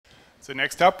So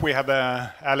next up we have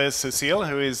ALICE CECILE,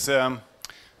 who is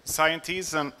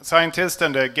scientist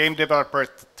and a game developer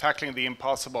tackling the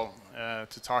impossible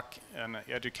to talk and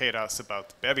educate us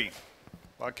about Bevy.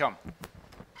 Welcome.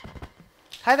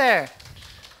 Hi there.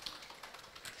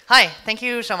 Hi, thank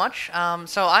you so much.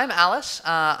 So I'm Alice.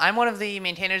 I'm one of the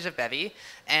maintainers of Bevy,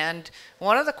 and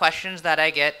one of the questions that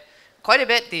I get quite a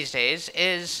bit these days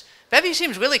is, Bevy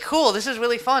seems really cool, this is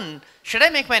really fun. Should I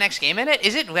make my next game in it?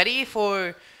 Is it ready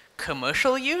for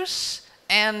commercial use?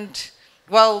 And,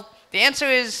 well, the answer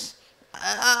is,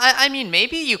 I mean,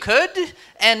 maybe you could,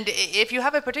 and if you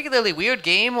have a particularly weird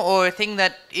game or a thing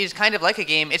that is kind of like a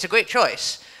game, it's a great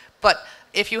choice. But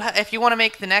if you want to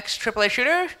make the next AAA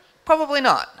shooter, probably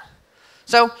not.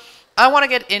 So I want to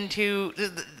get into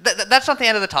that's not the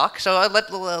end of the talk. So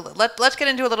let's get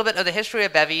into a little bit of the history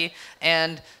of Bevy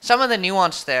and some of the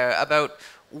nuance there about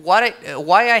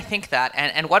why I think that,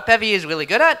 and what Bevy is really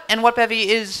good at, and what Bevy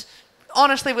is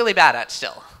honestly really bad at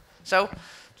still. So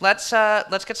let's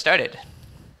get started.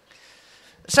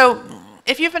 So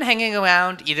if you've been hanging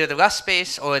around either the Rust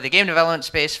space or the game development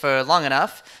space for long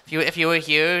enough, if you were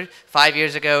here 5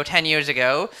 years ago, 10 years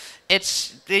ago,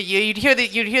 you'd hear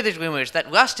these rumors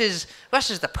that Rust is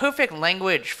the perfect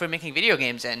language for making video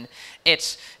games in.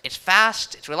 It's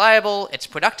fast, it's reliable, it's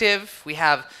productive. We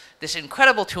have this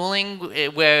incredible tooling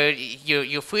where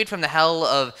you're freed from the hell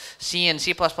of C and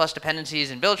C++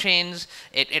 dependencies and build chains.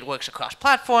 It works across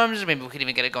platforms. Maybe we could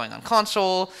even get it going on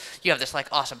console. You have this like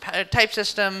awesome type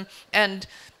system, and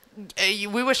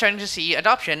we were starting to see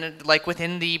adoption like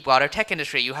within the broader tech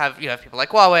industry. You have people like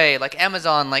Huawei, like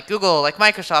Amazon, like Google, like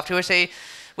Microsoft who would say,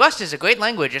 Rust is a great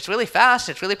language. It's really fast.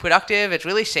 It's really productive. It's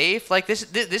really safe. Like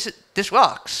this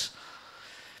rocks.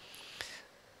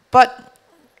 But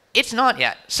it's not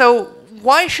yet. So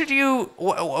why should you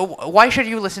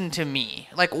listen to me?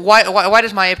 Like why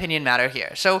does my opinion matter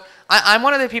here? So I'm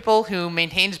one of the people who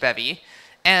maintains Bevy,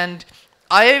 and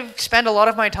I've spent a lot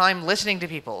of my time listening to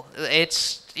people.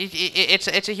 It's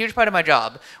a huge part of my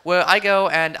job, where I go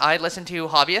and I listen to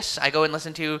hobbyists, I go and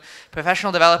listen to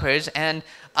professional developers, and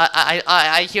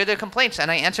I hear their complaints and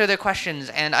I answer their questions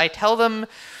and I tell them,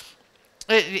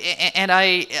 and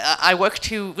I work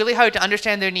really hard to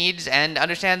understand their needs and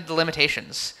understand the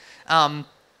limitations.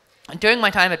 During my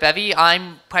time at Bevy,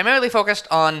 I'm primarily focused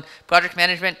on project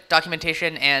management,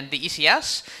 documentation, and the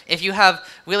ECS. If you have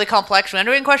really complex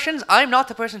rendering questions, I'm not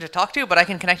the person to talk to, but I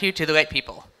can connect you to the right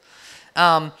people.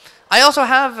 I also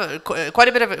have quite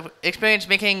a bit of experience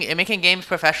making games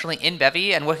professionally in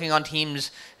Bevy and working on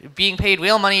teams being paid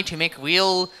real money to make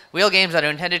real games that are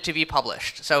intended to be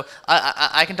published. So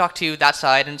I can talk to that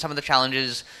side and some of the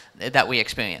challenges that we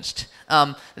experienced.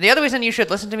 The other reason you should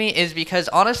listen to me is because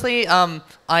honestly,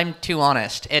 I'm too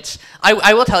honest.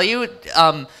 I will tell you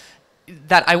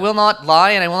that I will not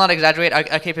lie and I will not exaggerate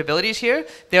our capabilities here.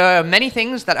 There are many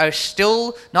things that are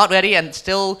still not ready and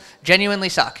still genuinely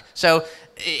suck. So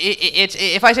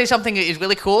if I say something is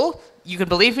really cool, you can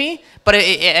believe me, but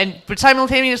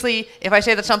simultaneously, if I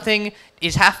say that something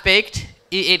is half-baked,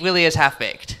 it really is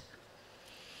half-baked.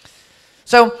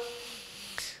 So,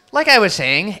 like I was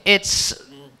saying,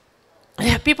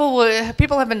 people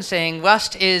have been saying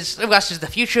Rust is the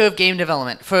future of game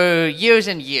development for years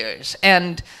and years,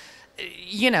 and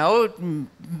you know,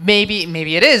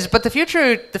 maybe it is, but the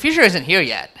future isn't here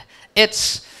yet.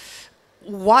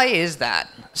 Why is that?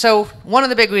 So one of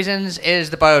the big reasons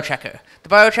is the borrow checker. The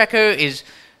borrow checker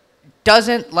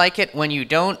doesn't like it when you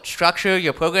don't structure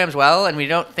your programs well and when you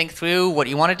don't think through what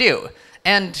you want to do.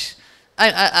 And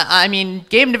I mean,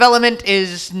 game development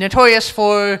is notorious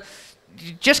for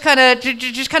just kind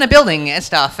of building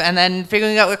stuff and then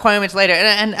figuring out requirements later.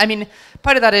 And I mean,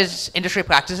 part of that is industry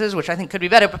practices, which I think could be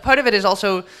better, but part of it is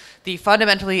also the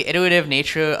fundamentally iterative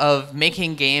nature of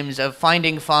making games, of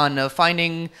finding fun, of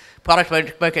finding product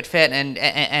market fit, and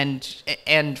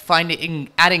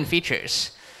adding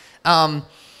features.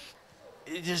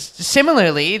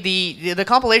 Similarly, the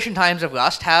compilation times of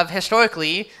Rust have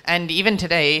historically and even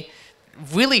today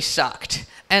really sucked.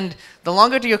 And the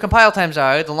longer your compile times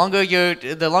are, the longer your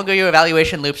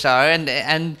evaluation loops are,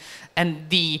 and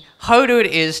the harder it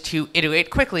is to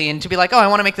iterate quickly and to be like, oh, I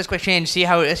want to make this quick change, see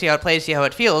how it plays, see how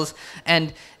it feels,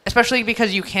 and especially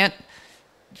because you can't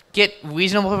get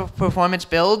reasonable performance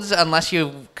builds unless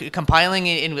you're compiling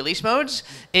in release modes.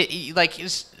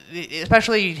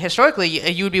 Especially historically,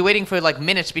 you would be waiting for like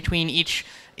minutes between each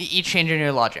change in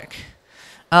your logic.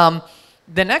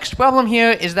 The next problem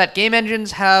here is that game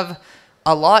engines have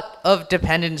a lot of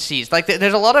dependencies. Like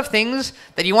there's a lot of things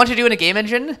that you want to do in a game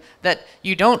engine that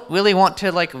you don't really want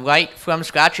to like write from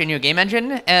scratch in your game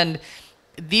engine, and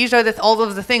these are all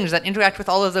of the things that interact with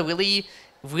all of the really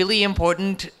really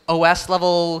important OS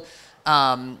level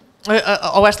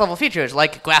OS level features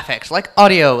like graphics, like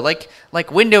audio, like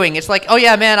windowing. It's like, oh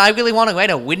yeah, man, I really want to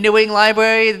write a windowing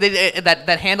library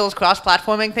that handles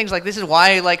cross-platforming things. Like, this is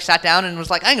why I like sat down and was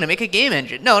like, I'm gonna make a game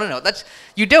engine. No, that's,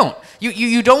 you don't.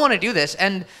 You don't want to do this.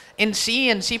 And in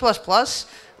C and C++,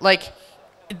 like,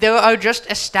 there are just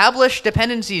established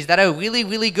dependencies that are really,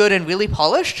 really good and really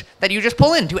polished that you just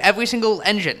pull into every single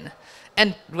engine.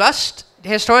 And Rust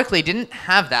historically didn't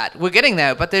have that. We're getting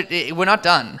there, but we're not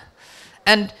done.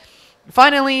 And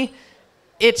finally,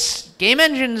 game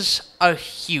engines are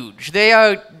huge. They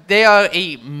are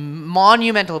a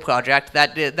monumental project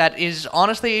that is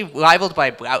honestly rivaled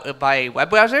by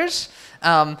web browsers,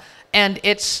 and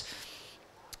it's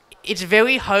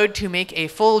very hard to make a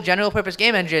full general purpose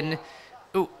game engine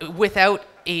without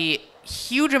a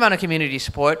huge amount of community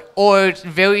support or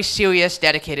very serious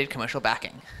dedicated commercial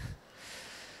backing.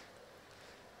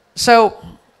 So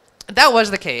that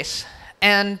was the case,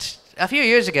 and a few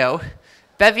years ago,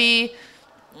 Bevy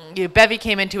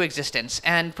came into existence,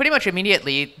 and pretty much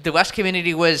immediately, the Rust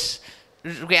community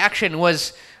reaction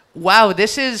was, wow,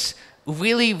 this is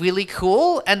really, really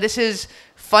cool, and this is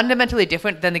fundamentally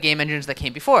different than the game engines that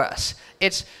came before us.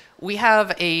 We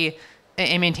have a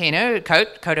maintainer,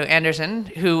 Carter Anderson,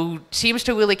 who seems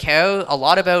to really care a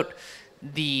lot about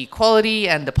the quality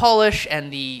and the polish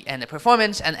and the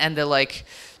performance and the like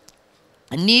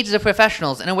needs of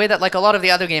professionals in a way that like a lot of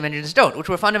the other game engines don't, which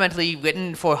were fundamentally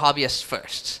written for hobbyists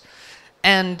first.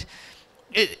 And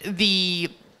the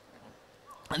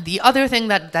other thing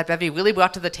that Bevy really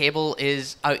brought to the table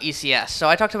is our ECS. So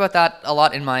I talked about that a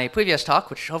lot in my previous talk,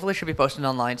 which hopefully should be posted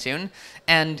online soon.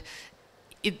 And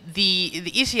the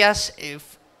ECS,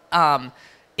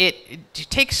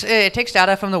 it takes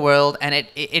data from the world and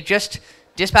it just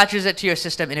dispatches it to your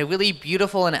system in a really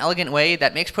beautiful and elegant way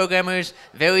that makes programmers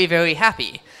very, very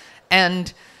happy.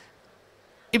 And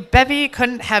Bevy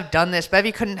couldn't have done this,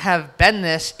 Bevy couldn't have been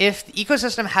this if the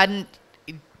ecosystem hadn't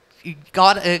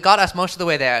got us most of the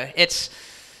way there. It's,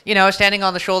 standing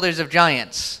on the shoulders of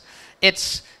giants.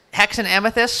 Hex and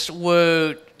Amethyst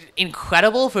were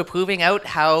incredible for proving out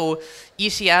how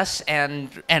ECS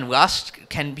and Rust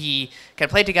can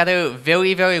play together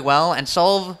very, very well and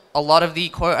solve a lot of the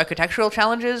core architectural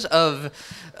challenges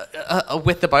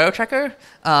with the biochecker.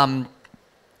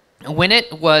 Winit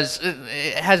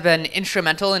has been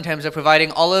instrumental in terms of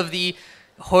providing all of the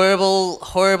horrible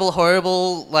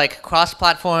like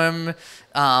cross-platform,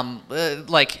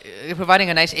 providing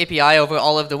a nice API over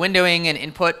all of the windowing and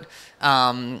input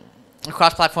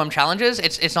cross-platform challenges.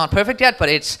 It's not perfect yet, but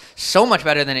it's so much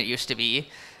better than it used to be.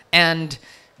 And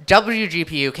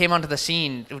WGPU came onto the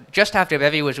scene just after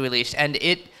Bevy was released, and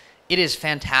it is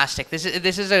fantastic. This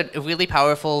is a really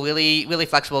powerful, really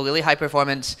flexible, really high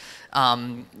performance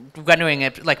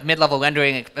rendering, like mid-level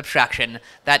rendering abstraction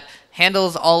that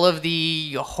handles all of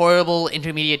the horrible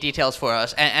intermediate details for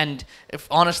us. And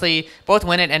honestly, both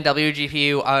Winit and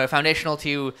WGPU are foundational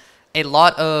to a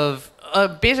lot of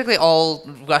basically all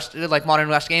Rust, like modern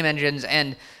Rust game engines,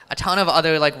 and a ton of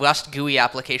other like Rust GUI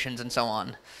applications and so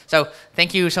on. So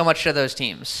thank you so much to those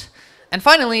teams. And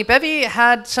finally, Bevy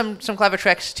had some clever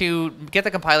tricks to get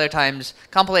the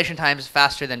compilation times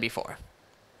faster than before.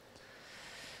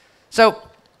 So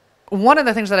one of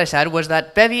the things that I said was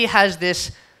that Bevy has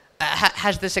this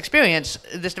experience,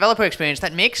 this developer experience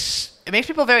that makes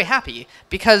people very happy,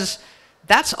 because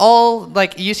that's all,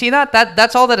 like, you see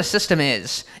that's all that a system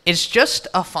is. It's just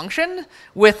a function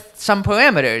with some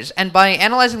parameters, and by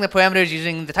analyzing the parameters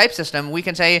using the type system, we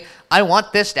can say, I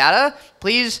want this data,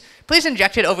 please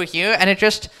inject it over here, and it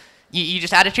just, you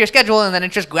just add it to your schedule, and then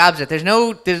it just grabs it. There's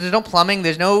no plumbing,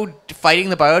 there's no fighting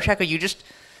the biochecker,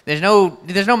 there's no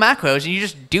macros, and you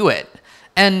just do it.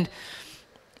 And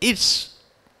it's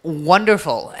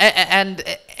wonderful, and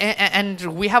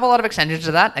we have a lot of extensions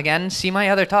to that. Again, see my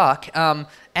other talk.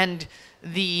 And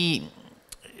the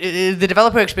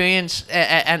developer experience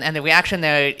and the reaction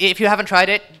there, if you haven't tried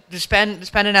it, just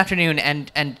spend an afternoon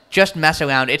and just mess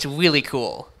around. It's really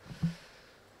cool.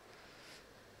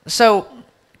 So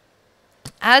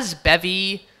as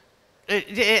Bevy kind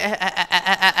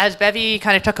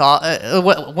of took off,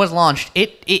 was launched,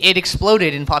 it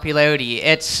exploded in popularity.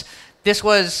 It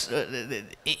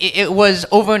was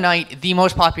overnight the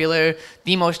most popular,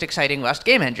 the most exciting Rust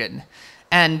game engine.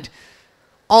 And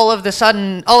all of a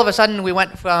sudden, we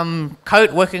went from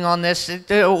Kurt working on this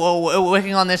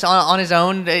on his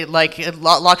own, like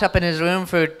locked up in his room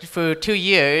for 2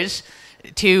 years,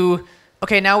 to,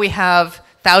 okay, now we have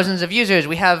thousands of users.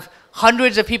 We have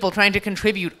hundreds of people trying to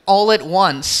contribute all at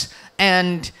once.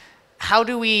 And how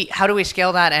do we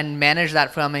scale that and manage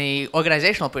that from an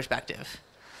organizational perspective?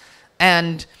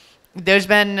 And there's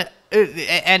been,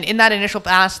 and in that initial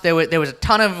pass, there was a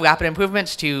ton of rapid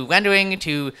improvements to rendering,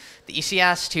 to the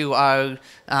ECS, to our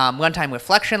runtime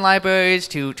reflection libraries,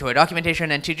 to our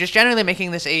documentation, and to just generally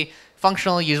making this a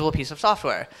functional, usable piece of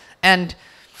software. And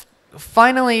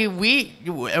finally,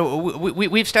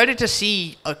 we've started to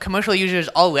see commercial users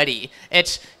already.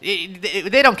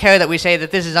 They don't care that we say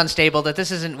that this is unstable, that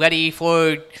this isn't ready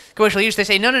for commercial use. They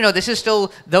say, no, this is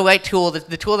still the right tool,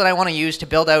 the tool that I want to use to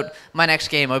build out my next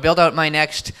game or build out my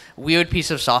next weird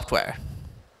piece of software.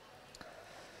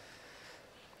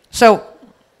 So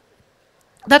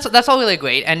that's all really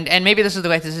great, and maybe this is the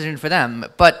right decision for them,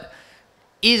 but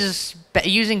is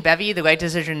using Bevy the right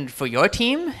decision for your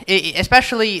team?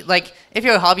 Especially like if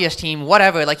you're a hobbyist team,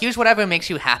 whatever, like use whatever makes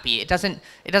you happy. It doesn't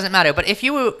matter. But if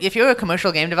you're a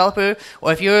commercial game developer,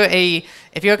 or if you're a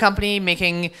company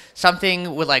making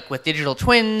something with digital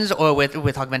twins or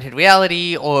with augmented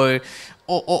reality or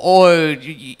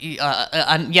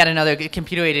yet another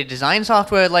computer-aided design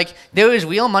software, like there is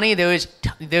real money. There's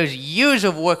years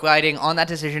of work riding on that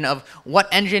decision of what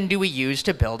engine do we use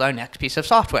to build our next piece of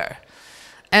software.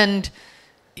 And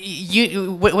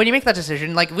when you make that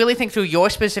decision, like really think through your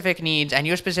specific needs and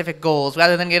your specific goals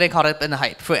rather than getting caught up in the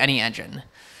hype for any engine.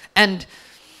 And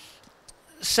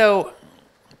so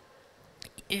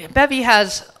Bevy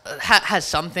has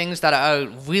some things that are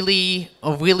really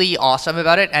awesome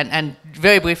about it. And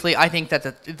very briefly, I think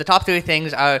that the top three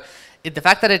things are the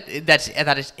fact that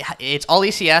it's all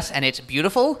ECS and it's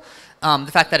beautiful,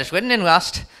 the fact that it's written in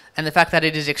Rust, and the fact that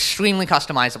it is extremely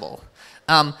customizable.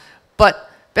 But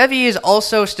Bevy is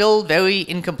also still very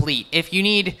incomplete. If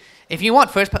you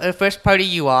want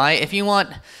first-party UI, if you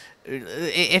want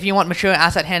mature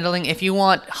asset handling, if you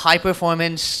want high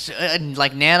performance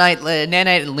like nanite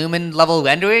and lumen level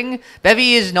rendering,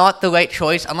 Bevy is not the right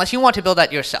choice unless you want to build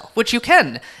that yourself, which you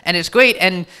can, and it's great.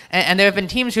 And there have been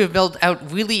teams who have built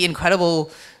out really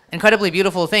incredibly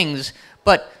beautiful things,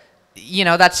 but you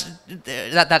know that's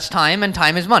time, and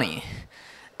time is money,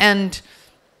 and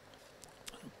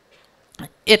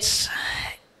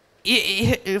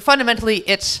fundamentally,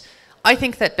 I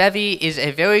think that Bevy is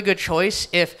a very good choice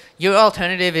if your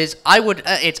alternative is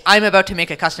I'm about to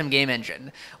make a custom game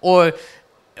engine, or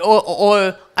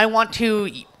I want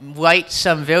to write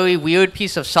some very weird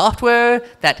piece of software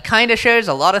that kind of shares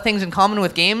a lot of things in common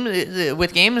with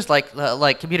games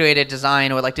like computer-aided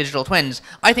design or like digital twins.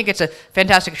 I think it's a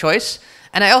fantastic choice,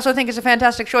 and I also think it's a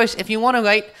fantastic choice if you want to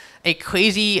write a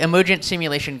crazy emergent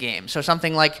simulation game. So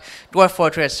something like Dwarf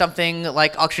Fortress, something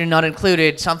like Oxygen Not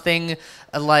Included, something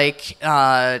like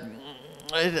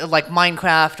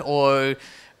Minecraft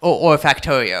or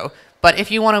Factorio. But if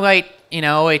you want to write, a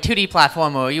 2D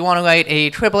platformer, or you want to write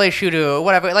a AAA shooter or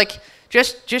whatever, like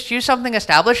just use something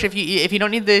established. If you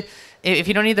don't need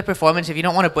the performance, if you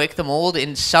don't want to break the mold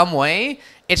in some way,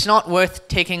 it's not worth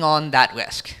taking on that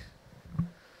risk.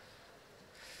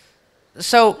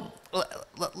 So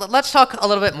let's talk a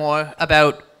little bit more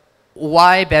about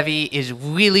why Bevy is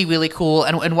really cool,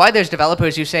 and why there's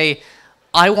developers who say,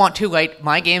 I want to write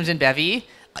my games in Bevy,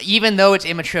 even though it's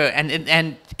immature,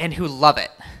 and who love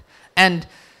it. And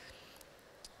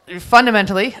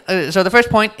fundamentally, so the first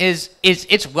point is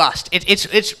it's Rust.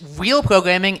 It's real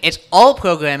programming. It's all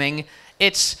programming.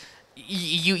 It's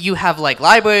you have like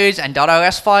libraries and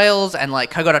 .rs files and like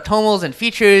cargo.tomls and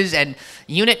features and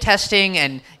unit testing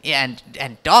and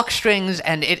doc strings,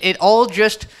 and it all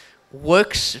just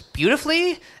works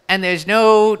beautifully. And there's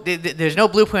no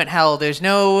blueprint hell. There's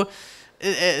no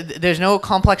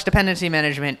complex dependency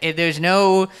management. There's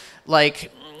no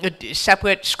like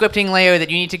separate scripting layer that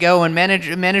you need to go and manage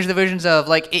the versions of.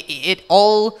 Like it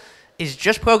all is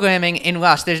just programming in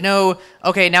Rust. There's no,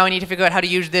 okay, now I need to figure out how to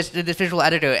use this visual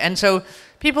editor. And so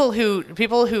people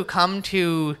who come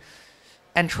to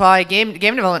and try game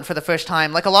development for the first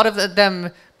time, like a lot of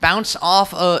them bounce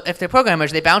off of, if they're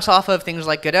programmers, they bounce off of things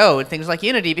like Godot and things like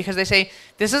Unity because they say,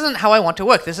 this isn't how I want to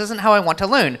work. This isn't how I want to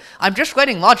learn. I'm just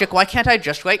writing logic. Why can't I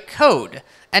just write code?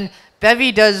 And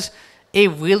Bevy does a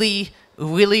really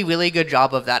good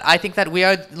job of that. I think that we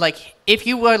are, like, if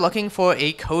you were looking for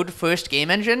a code-first game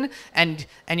engine and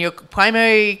your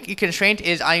primary constraint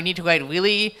is I need to write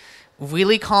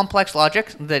really complex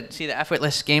logic, see the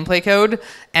effortless gameplay code,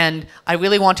 and I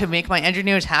really want to make my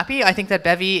engineers happy, I think that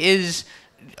Bevy is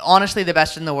honestly the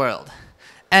best in the world.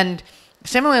 And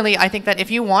similarly, I think that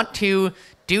if you want to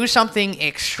do something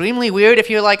extremely weird, if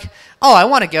you're like, oh, I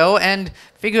want to go and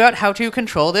figure out how to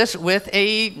control this with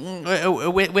a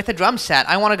drum set.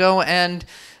 I want to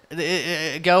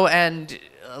go and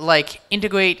like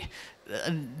integrate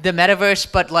the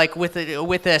metaverse, but like with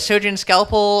a surgeon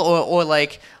scalpel, or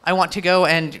like I want to go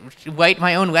and write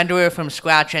my own renderer from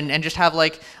scratch and just have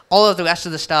like all of the rest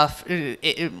of the stuff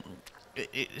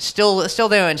still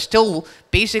there and still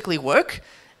basically work.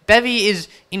 Bevy is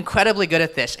incredibly good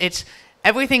at this.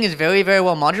 Everything is very, very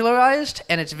well modularized,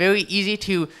 and it's very easy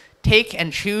to take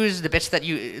and choose the bits that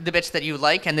you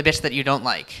like and the bits that you don't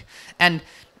like. And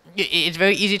it's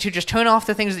very easy to just turn off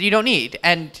the things that you don't need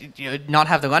and not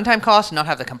have the runtime cost, not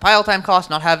have the compile time cost,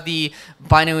 not have the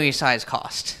binary size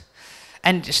cost,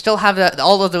 and still have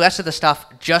all of the rest of the stuff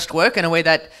just work in a way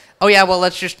that, oh yeah, well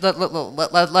let's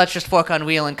just fork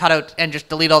Unreal and cut out and just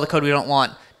delete all the code we don't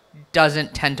want,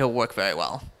 doesn't tend to work very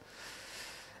well.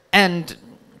 And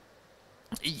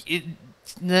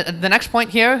the next point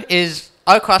here is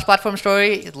our cross-platform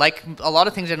story, like a lot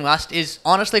of things in Rust, is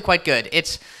honestly quite good.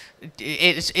 It's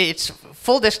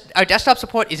full. Our desktop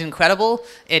support is incredible.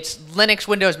 It's Linux,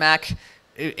 Windows, Mac.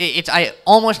 I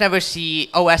almost never see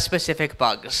OS-specific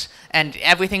bugs, and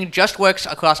everything just works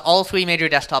across all 3 major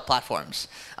desktop platforms.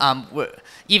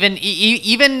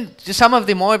 Even some of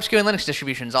the more obscure Linux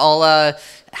distributions, all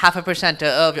 0.5%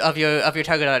 of your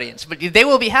target audience, but they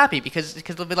will be happy because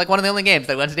they'll be like one of the only games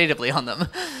that runs natively on them.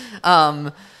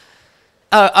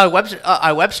 Our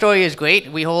web story is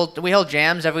great. We hold game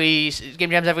jams every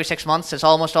 6 months. It's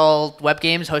almost all web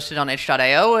games hosted on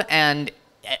itch.io, and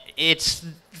it's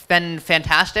been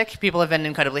fantastic. People have been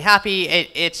incredibly happy.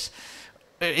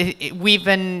 We've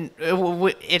been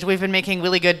making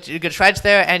really good strides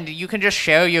there, and you can just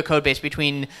share your code base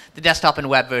between the desktop and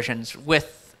web versions.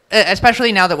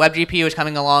 Especially now that WebGPU is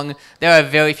coming along, there are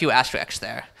very few asterisks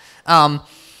there.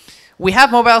 We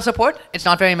have mobile support. It's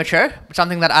not very mature. It's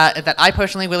something that I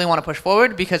personally really want to push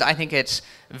forward because I think it's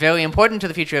very important to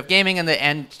the future of gaming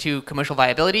and to commercial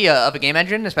viability of a game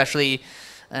engine, especially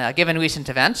given recent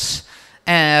events.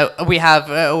 We have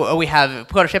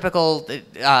prototypical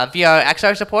VR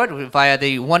XR support via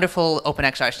the wonderful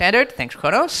OpenXR standard. Thanks,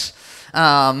 Kronos.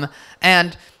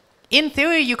 And in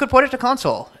theory, you could port it to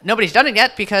console. Nobody's done it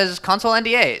yet because console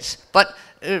NDAs. But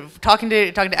talking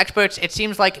to experts, it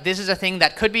seems like this is a thing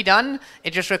that could be done.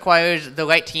 It just requires the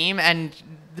right team, and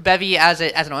the Bevy as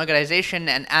an organization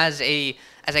and as a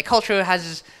culture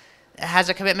has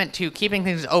a commitment to keeping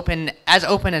things open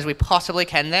as we possibly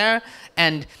can there,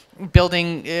 and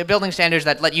building standards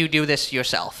that let you do this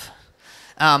yourself.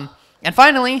 And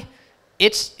finally,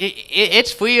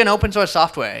 it's free and open source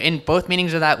software in both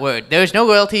meanings of that word. There's no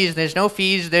royalties, there's no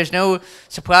fees, there's no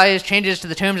surprise changes to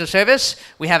the terms of service.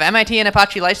 We have MIT and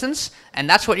Apache license, and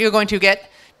that's what you're going to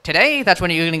get today. That's what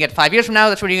you're going to get 5 years from now.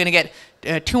 That's what you're going to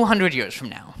get 200 years from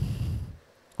now.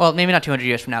 Well, maybe not 200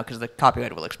 years from now because the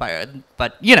copyright will expire,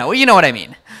 but you know what I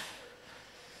mean.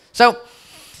 So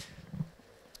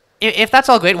if that's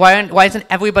all great, why isn't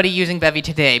everybody using Bevy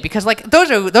today? Because like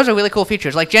those are really cool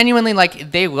features. Like genuinely,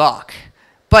 like they rock.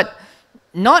 But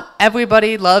not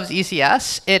everybody loves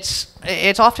ECS.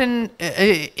 It's often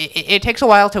it takes a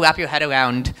while to wrap your head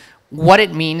around what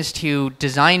it means to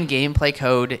design gameplay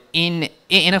code in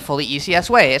a fully ECS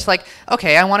way. It's like,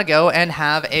 okay, I want to go and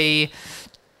have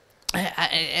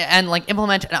like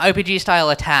implement an RPG style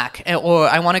attack, or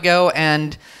I want to go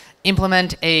and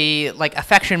implement a like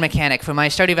affection mechanic for my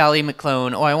Stardew Valley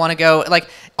clone, or I want to go like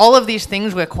all of these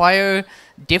things require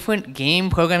different game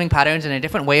programming patterns and a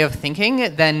different way of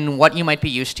thinking than what you might be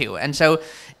used to, and so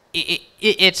it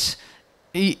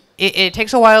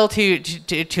takes a while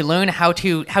to learn how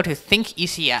to think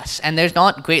ECS, and there's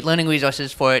not great learning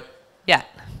resources for it yet.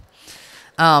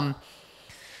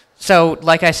 So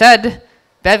like I said,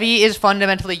 Bevy is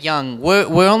fundamentally young.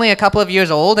 We're only a couple of years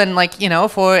old, and like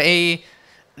for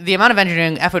the amount of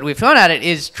engineering effort we've thrown at it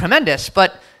is tremendous,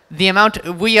 but the amount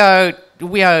we are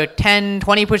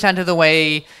 10-20% of the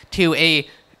way to a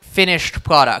finished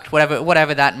product,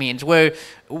 whatever that means.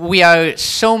 We have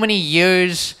so many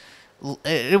years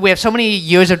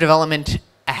of development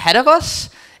ahead of us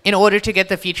in order to get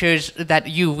the features that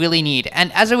you really need.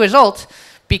 And as a result,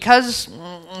 because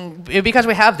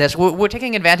we have this, we're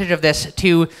taking advantage of this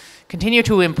to continue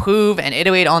to improve and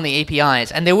iterate on the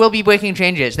APIs. And there will be breaking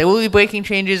changes. There will be breaking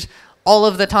changes all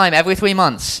of the time, every 3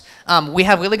 months. We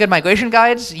have really good migration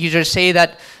guides. Users say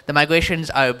that the migrations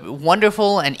are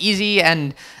wonderful and easy,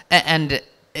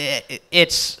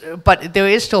 but there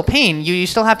is still pain. You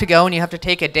still have to go and you have to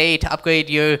take a day to upgrade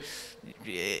your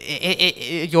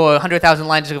 100,000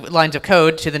 lines of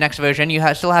code to the next version.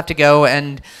 You still have to go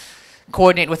and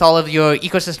coordinate with all of your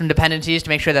ecosystem dependencies to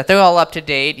make sure that they're all up to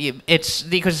date.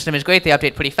 The ecosystem is great. They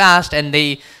update pretty fast, and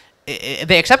they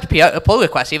they accept pull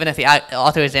requests even if the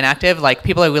author is inactive. Like,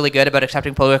 people are really good about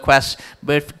accepting pull requests,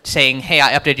 with saying, "Hey,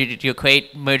 I updated your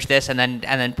crate, merge this," and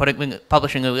then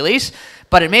publishing a release.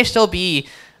 But it may still be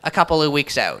a couple of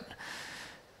weeks out.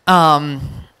 And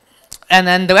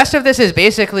then the rest of this is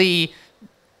basically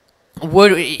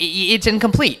it's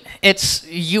incomplete. Its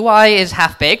UI is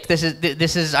half baked.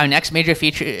 This is our next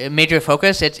major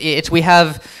focus. We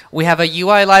have a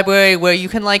UI library where you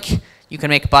can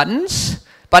make buttons.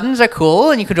 Buttons are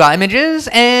cool, and you can draw images,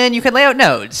 and you can lay out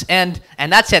nodes, and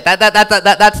that's it.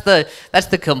 That's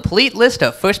the complete list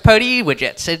of first-party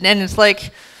widgets, and it's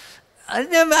like,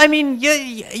 I mean,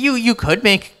 you could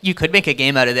make a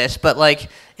game out of this, but like,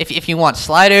 if you want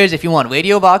sliders, if you want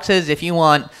radio boxes, if you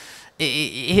want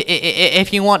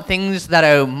things that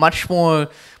are much more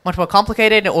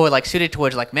complicated or like suited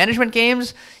towards like management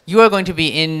games, you are going to be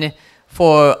in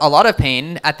for a lot of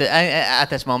pain at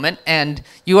this moment, and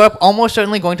you are almost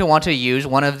certainly going to want to use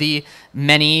one of the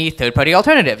many third-party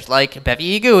alternatives, like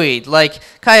Bevy GUI, like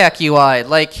Kayak UI,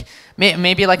 like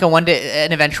maybe like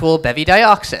an eventual Bevy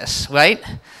Dioxys, right?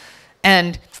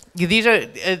 And these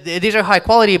are high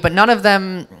quality, but none of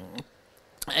them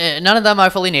are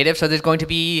fully native. So there's going to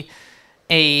be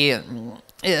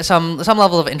some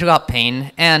level of interop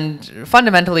pain, and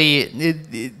fundamentally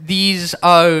these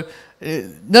are.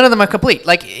 None of them are complete.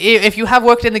 Like, if you have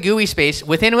worked in the GUI space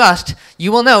within Rust,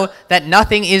 you will know that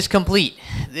nothing is complete.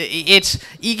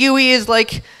 eGUI is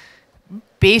like,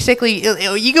 basically,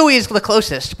 eGUI is the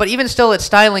closest, but even still, its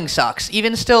styling sucks.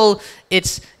 Even still,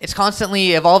 it's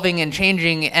constantly evolving and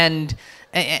changing, and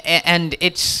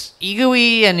its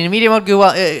eGUI and medium mode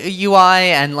UI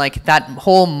and like that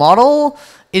whole model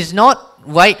is not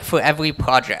right for every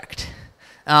project.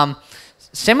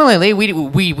 Similarly,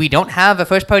 we don't have a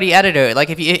first-party editor. Like,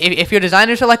 if your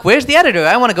designers are like, "Where's the editor?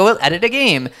 I want to go edit a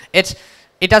game," it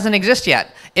doesn't exist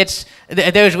yet.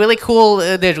 There's really cool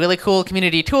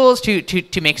community tools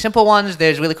to make simple ones.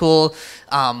 There's really cool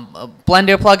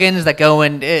Blender plugins that go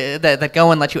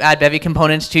and let you add Bevy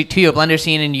components to your Blender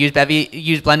scene and use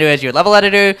Blender as your level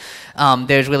editor.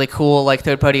 There's really cool like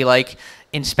third-party like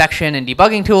inspection and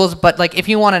debugging tools. But like, if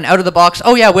you want an out-of-the-box,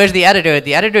 oh yeah, where's the editor?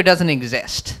 The editor doesn't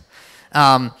exist.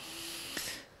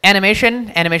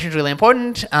 Animation is really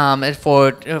important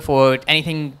for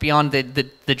anything beyond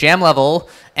the jam level,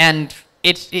 and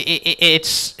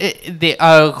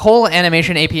our whole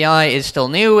animation API is still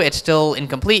new. It's still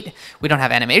incomplete. We don't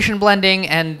have animation blending,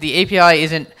 and the API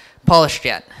isn't polished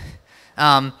yet.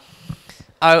 Our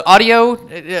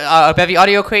Bevy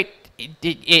audio crate,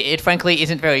 it frankly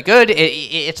isn't very good.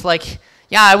 It's like,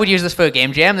 yeah, I would use this for a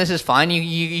game jam. This is fine.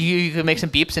 You can make some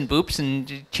beeps and boops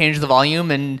and change the volume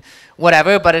and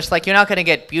whatever, but it's like, you're not going to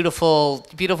get beautiful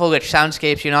rich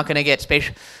soundscapes. You're not going to get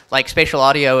spatial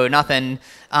audio or nothing.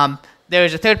 There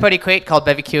is a third-party crate called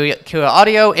Bevy Cura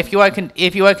Audio. If you are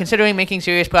considering making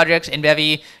serious projects in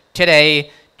Bevy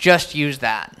today, just use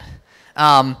that.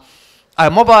 Our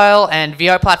mobile and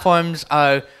VR platforms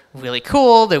are really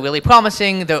cool. They're really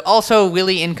promising. They're also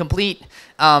really incomplete.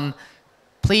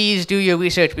 Please do your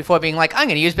research before being like, I'm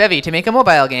going to use Bevy to make a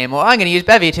mobile game, or I'm going to use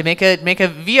Bevy to make a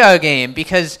VR game,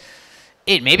 because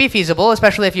it may be feasible,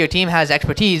 especially if your team has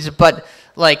expertise, but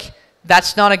like,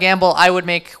 that's not a gamble I would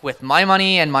make with my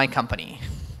money and my company,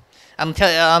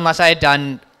 unless I had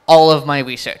done all of my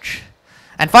research.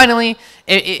 And finally,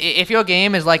 if your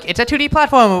game is like, it's a 2D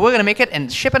platform, we're going to make it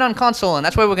and ship it on console, and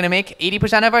that's where we're going to make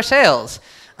 80% of our sales.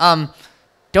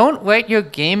 Don't write your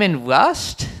game in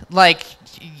Rust. Like,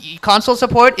 console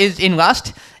support in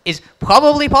Rust is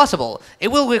probably possible. It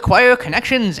will require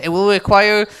connections. It will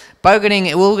require bargaining.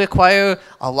 It will require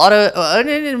a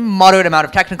moderate amount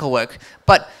of technical work.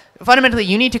 But fundamentally,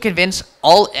 you need to convince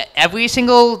every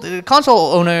single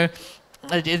console owner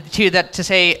to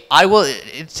say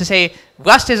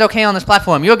Rust is okay on this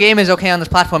platform. Your game is okay on this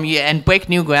platform, and break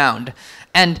new ground.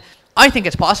 And I think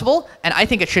it's possible, and I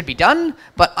think it should be done.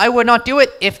 But I would not do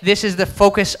it if this is the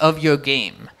focus of your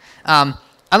game.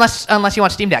 Unless you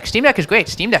want Steam Deck. Steam Deck is great.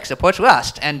 Steam Deck supports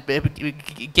Rust, and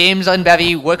games on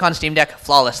Bevy work on Steam Deck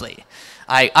flawlessly.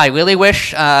 I really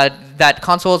wish that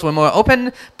consoles were more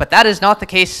open, but that is not the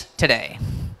case today.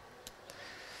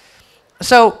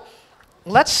 So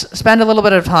let's spend a little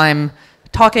bit of time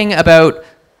talking about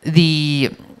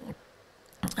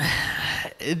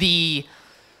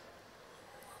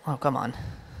oh, come on.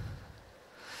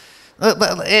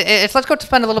 Let's go to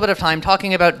spend a little bit of time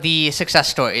talking about the success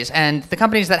stories and the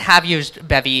companies that have used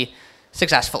Bevy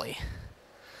successfully.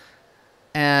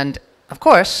 And of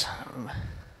course,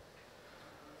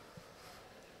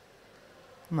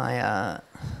 my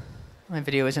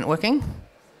video isn't working.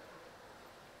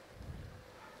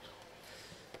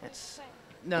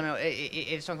 No,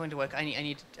 it's not going to work. I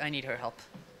need her help.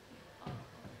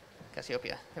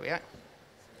 Cassiopeia. There we are.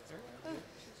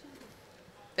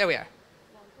 There we are.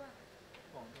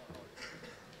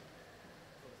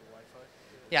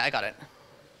 Yeah, I got it.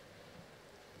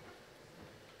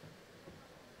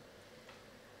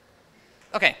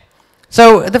 Okay.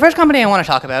 So the first company I want to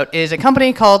talk about is a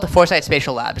company called Foresight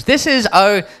Spatial Labs. This is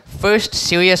our first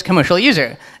serious commercial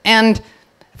user. And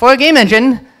for a game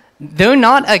engine, they're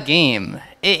not a game.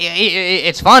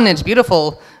 It's fun, it's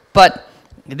beautiful, but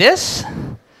this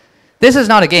is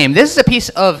not a game. This is a piece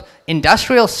of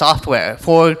industrial software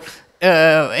for,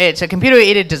 it's a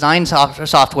computer-aided design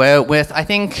software with, I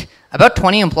think, about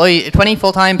 20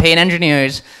 full-time paid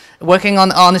engineers working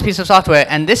on this piece of software,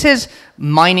 and this is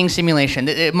mining simulation,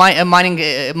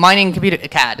 mining computer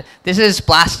CAD. This is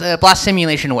blast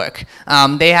simulation work.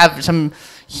 They have some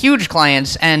huge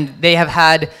clients, and they have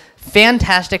had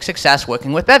fantastic success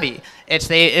working with Bevy.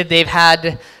 They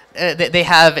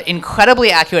have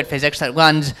incredibly accurate physics that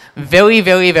runs very,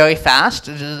 very, very fast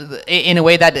in a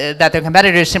way that their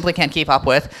competitors simply can't keep up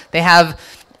with. They have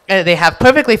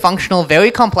perfectly functional, very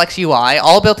complex UI,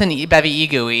 all built in Bevy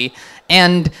eGUI,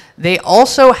 and they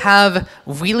also have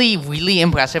really, really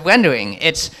impressive rendering.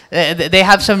 They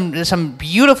have some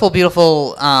beautiful,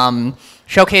 beautiful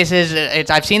showcases.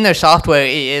 I've seen their software.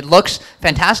 It looks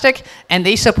fantastic, and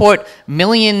they support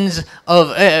millions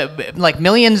of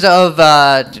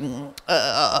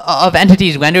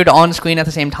entities rendered on screen at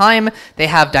the same time. They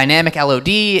have dynamic LOD.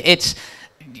 It's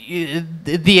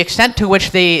the extent to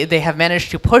which they have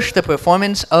managed to push the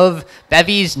performance of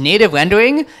Bevy's native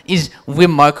rendering is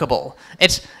remarkable.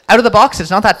 It's out of the box.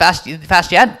 It's not that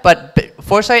fast yet, but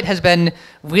Foresight has been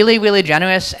really, really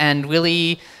generous and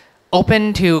really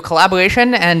open to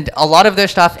collaboration, and a lot of their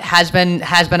stuff has been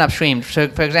upstreamed. So,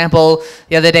 for example,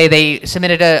 the other day they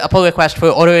submitted a pull request for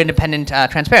order-independent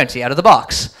transparency out of the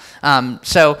box.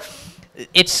 So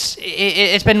this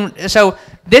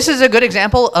is a good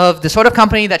example of the sort of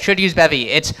company that should use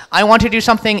Bevy. I want to do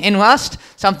something in Rust,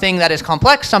 something that is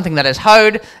complex, something that is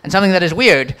hard, and something that is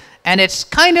weird, and it's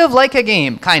kind of like a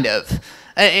game, kind of.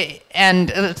 And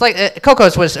it's like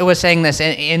Kokos was saying this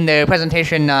in their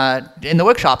presentation in the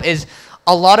workshop, is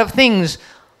a lot of things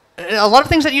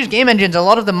that use game engines, a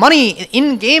lot of the money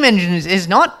in game engines is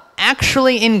not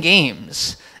actually in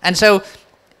games. And so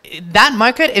that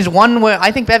market is one where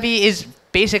I think Bevy is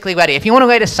basically ready. If you want to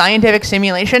write a scientific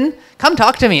simulation, come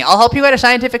talk to me. I'll help you write a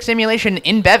scientific simulation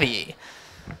in Bevy.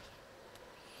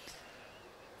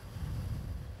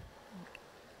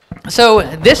 So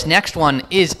this next one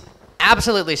is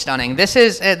absolutely stunning. This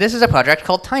is a project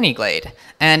called TinyGlade,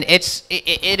 and it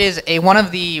is a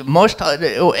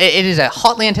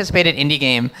hotly anticipated indie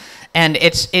game, and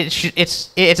it's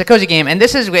a cozy game, and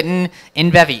this is written in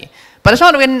Bevy, but it's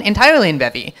not written entirely in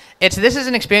Bevy. This is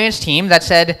an experienced team that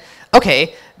said,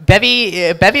 okay,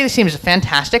 Bevy seems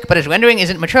fantastic, but its rendering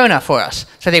isn't mature enough for us.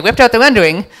 So they whipped out the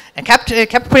rendering and kept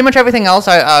pretty much everything else,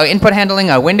 our input handling,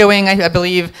 our windowing, I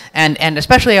believe, and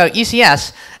especially our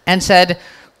ECS, and said,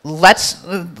 let's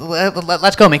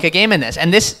go make a game in this.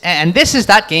 And this is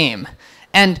that game.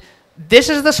 And this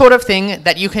is the sort of thing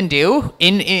that you can do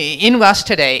in Rust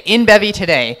today, in Bevy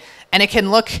today, and it can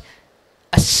look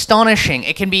astonishing.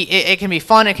 It can be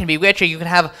fun, it can be rich, you can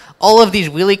have all of these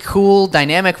really cool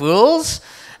dynamic rules,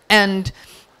 and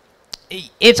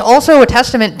it's also a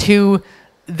testament to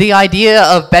the idea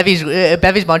of Bevy's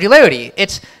modularity.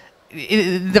 It's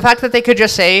the fact that they could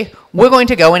just say, we're going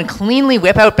to go and cleanly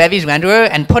whip out Bevy's renderer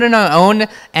and put in our own,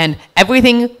 and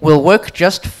everything will work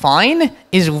just fine,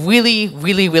 is really,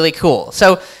 really, really cool.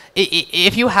 So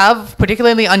if you have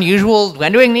particularly unusual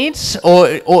rendering needs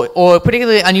or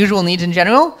particularly unusual needs in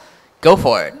general, go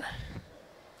for it.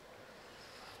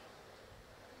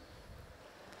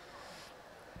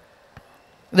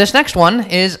 This next one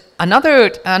is another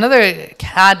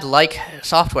CAD-like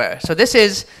software. So this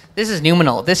is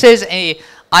Numinal. This is a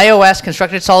iOS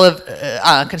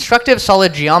constructive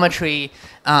solid geometry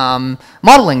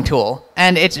modeling tool,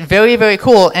 and it's very, very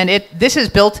cool. And this is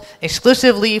built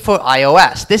exclusively for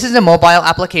iOS. This is a mobile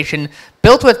application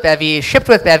built with Bevy, shipped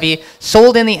with Bevy,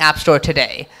 sold in the App Store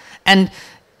today. And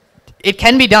it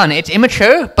can be done. It's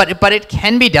immature, but it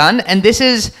can be done. And this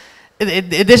is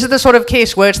the sort of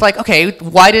case where it's like, okay,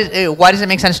 why does it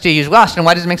make sense to use Rust, and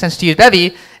why does it make sense to use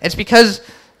Bevy? It's because,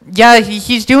 yeah,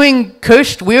 he's doing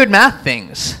cursed weird math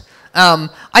things.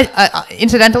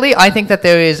 Incidentally, I think that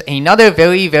there is another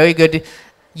very, very good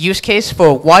use case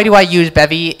for why do I use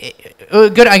Bevy, a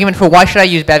good argument for why should I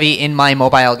use Bevy in my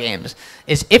mobile games,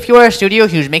 is if you are a studio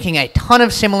who's making a ton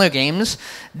of similar games,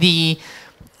 the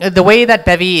the way that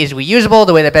Bevy is reusable,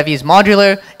 the way that Bevy is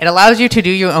modular, it allows you to do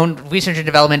your own research and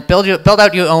development, build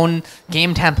out your own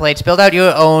game templates, build out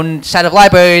your own set of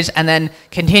libraries, and then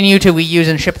continue to reuse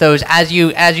and ship those as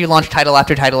you launch title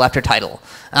after title after title.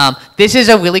 This is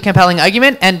a really compelling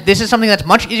argument, and this is something that's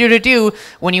much easier to do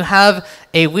when you have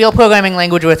a real programming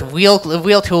language with real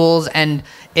tools, and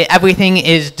everything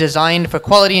is designed for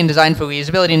quality and designed for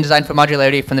reusability and designed for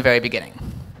modularity from the very beginning.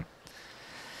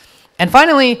 And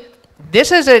finally,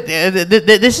 this is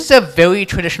a very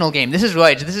traditional game. This is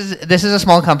right. This is a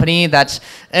small company that's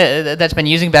been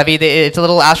using Bevy. It's a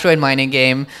little asteroid mining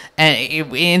game, and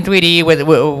in 3D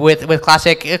with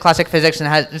classic physics,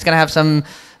 and it's going to have some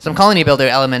colony builder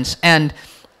elements. And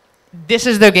this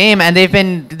is their game, and they've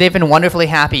been wonderfully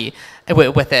happy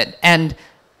with it. And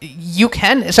you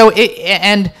can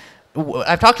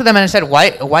I've talked to them and I said,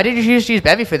 why did you choose to use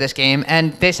Bevy for this game?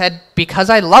 And they said, because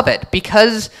I love it,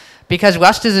 because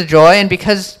Rust is a joy, and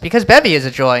because Bevy is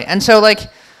a joy. And so, like,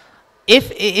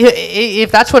 if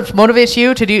that's what motivates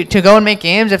you to go and make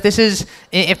games,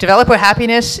 if developer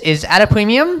happiness is at a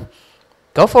premium,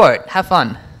 go for it. Have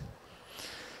fun.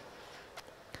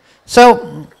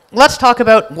 So let's talk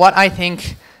about what I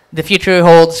think the future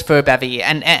holds for Bevy,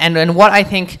 and what I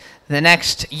think the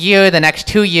next year, the next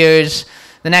 2 years,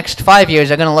 the next 5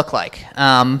 years are going to look like.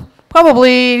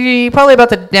 Probably about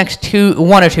the next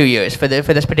 1 or 2 years for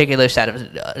this particular set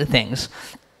of things.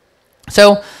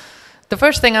 So the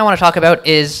first thing I want to talk about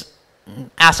is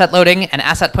asset loading and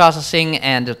asset processing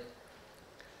and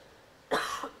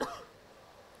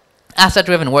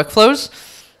asset-driven workflows.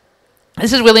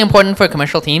 This is really important for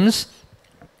commercial teams,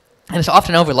 and it's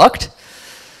often overlooked.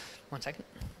 1 second.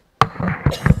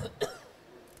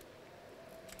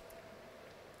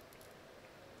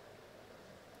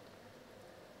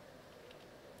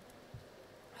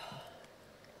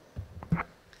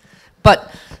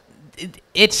 But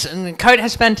Cart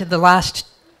has spent the last,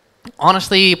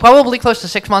 honestly, probably close to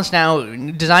 6 months now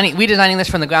redesigning this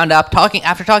from the ground up,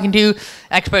 after talking to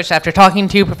experts, after talking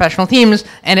to professional teams,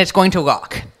 and it's going to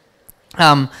rock.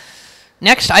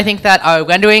 Next, I think that our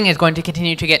rendering is going to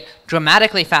continue to get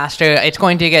dramatically faster. It's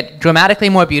going to get dramatically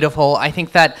more beautiful. I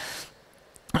think that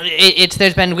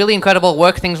there's been really incredible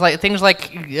work, things like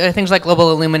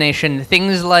global illumination,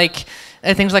 things like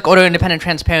order independent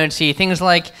transparency, things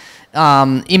like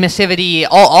emissivity,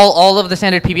 all of the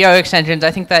standard PBR extensions.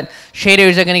 I think that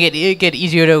shaders are going to get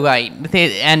easier to write,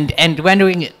 and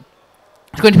rendering is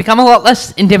going to become a lot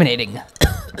less intimidating.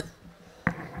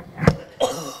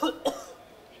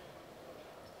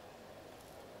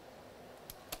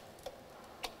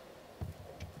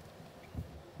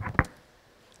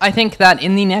 I think that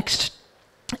in the next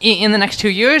 2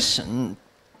 years, and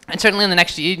certainly in the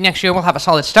next year, we'll have a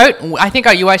solid start. I think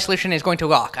our UI solution is going to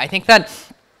rock. I think that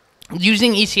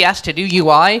using ECS to do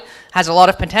UI has a lot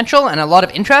of potential and a lot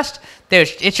of interest.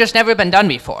 It's just never been done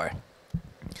before.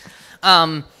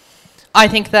 I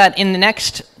think that in the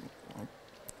next,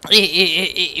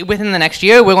 within the next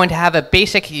year, we're going to have a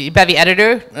basic Bevy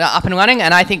editor up and running,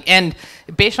 and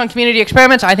based on community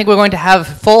experiments, I think we're going to have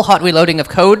full hot reloading of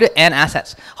code and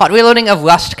assets. Hot reloading of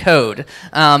Rust code.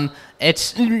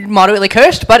 It's moderately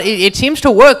cursed, but it seems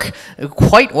to work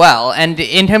quite well. And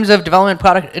in terms of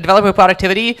developer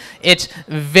productivity, it's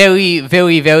very,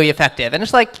 very, very effective. And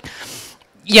it's like,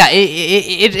 yeah,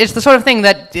 it's the sort of thing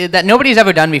that nobody's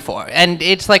ever done before. And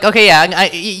it's like, okay,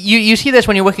 yeah, you see this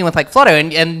when you're working with like Flutter,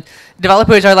 and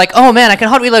developers are like, oh man, I can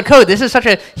hot reload code. This is such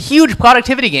a huge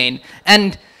productivity gain.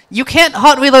 And you can't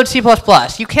hot reload C++.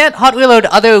 You can't hot reload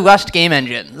other Rust game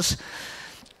engines.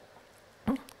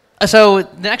 So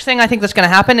the next thing I think that's going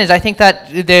to happen is I think that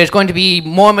there's going to be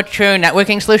more mature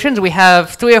networking solutions. We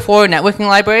have 3 or 4 networking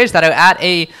libraries that are at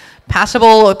a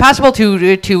passable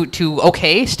to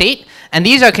okay state, and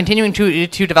these are continuing to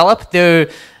develop.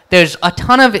 There's a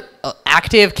ton of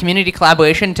active community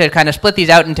collaboration to kind of split these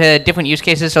out into different use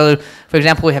cases. So, for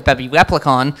example, we have Bevy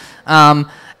Replicon,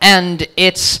 and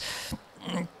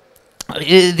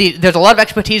there's a lot of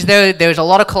expertise there, there's a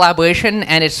lot of collaboration,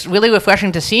 and it's really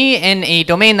refreshing to see in a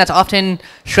domain that's often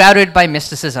shrouded by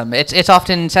mysticism. It's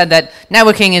often said that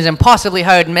networking is impossibly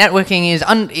hard, networking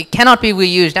it cannot be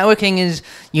reused, networking is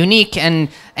unique, and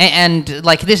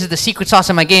like this is the secret sauce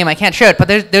of my game, I can't share it. But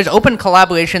there's open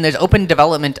collaboration, there's open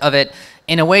development of it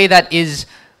in a way that is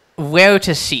rare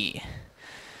to see.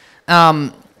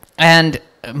 And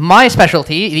my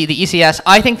specialty, the ECS,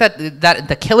 I think that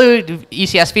the killer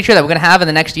ECS feature that we're going to have in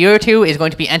the next year or two is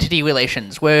going to be entity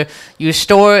relations, where you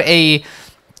store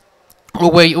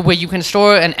where you can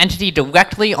store an entity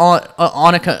directly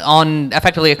on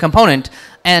effectively a component,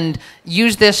 and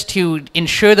use this to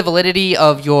ensure the validity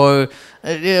of your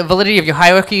validity of your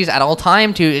hierarchies at all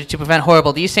time to prevent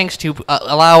horrible desyncs, to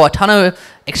allow a ton of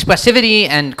expressivity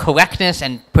and correctness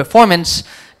and performance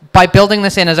by building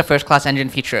this in as a first-class engine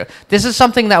feature. This is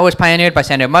something that was pioneered by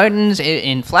Sander Martens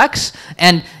in Flex,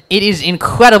 and it is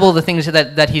incredible the things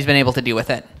that he's been able to do with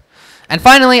it. And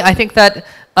finally, I think that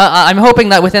I'm hoping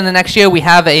that within the next year we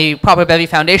have a proper Bevy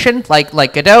foundation, like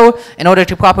Godot, in order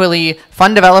to properly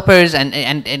fund developers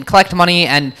and collect money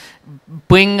and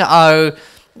bring our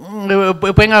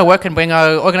work and bring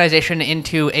our organization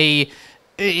into give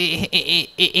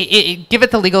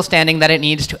it the legal standing that it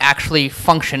needs to actually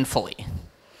function fully.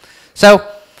 So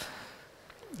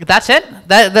that's it.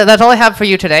 That's all I have for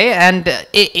you today. And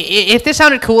if this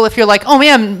sounded cool, if you're like, oh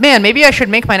man, maybe I should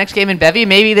make my next game in Bevy.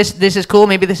 Maybe this is cool.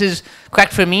 Maybe this is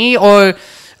correct for me. Or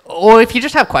if you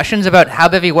just have questions about how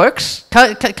Bevy works,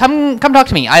 come talk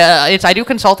to me. I do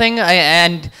consulting,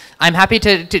 and I'm happy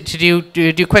to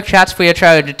do quick chats free of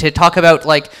charge to talk about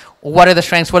like what are the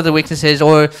strengths, what are the weaknesses,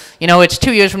 or it's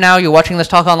 2 years from now, you're watching this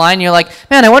talk online, and you're like,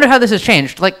 man, I wonder how this has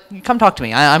changed. Like, come talk to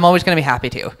me. I'm always going to be happy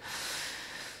to.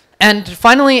 And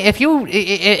finally, if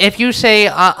you say,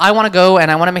 I want to go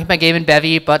and I want to make my game in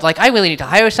Bevy, but like I really need to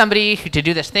hire somebody to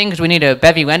do this thing because we need a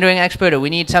Bevy rendering expert, or we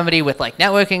need somebody with like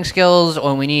networking skills,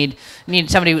 or we need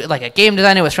somebody like a game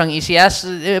designer with strong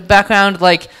ECS background,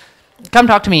 like come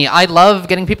talk to me. I love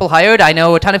getting people hired. I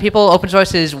know a ton of people. Open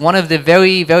source is one of the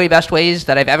very, very best ways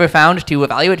that I've ever found to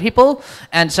evaluate people.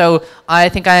 And so I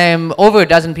think I am over a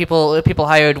dozen people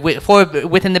hired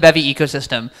within the Bevy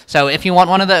ecosystem. So if you want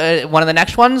one of the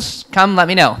next ones, come let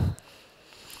me know.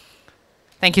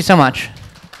 Thank you so much.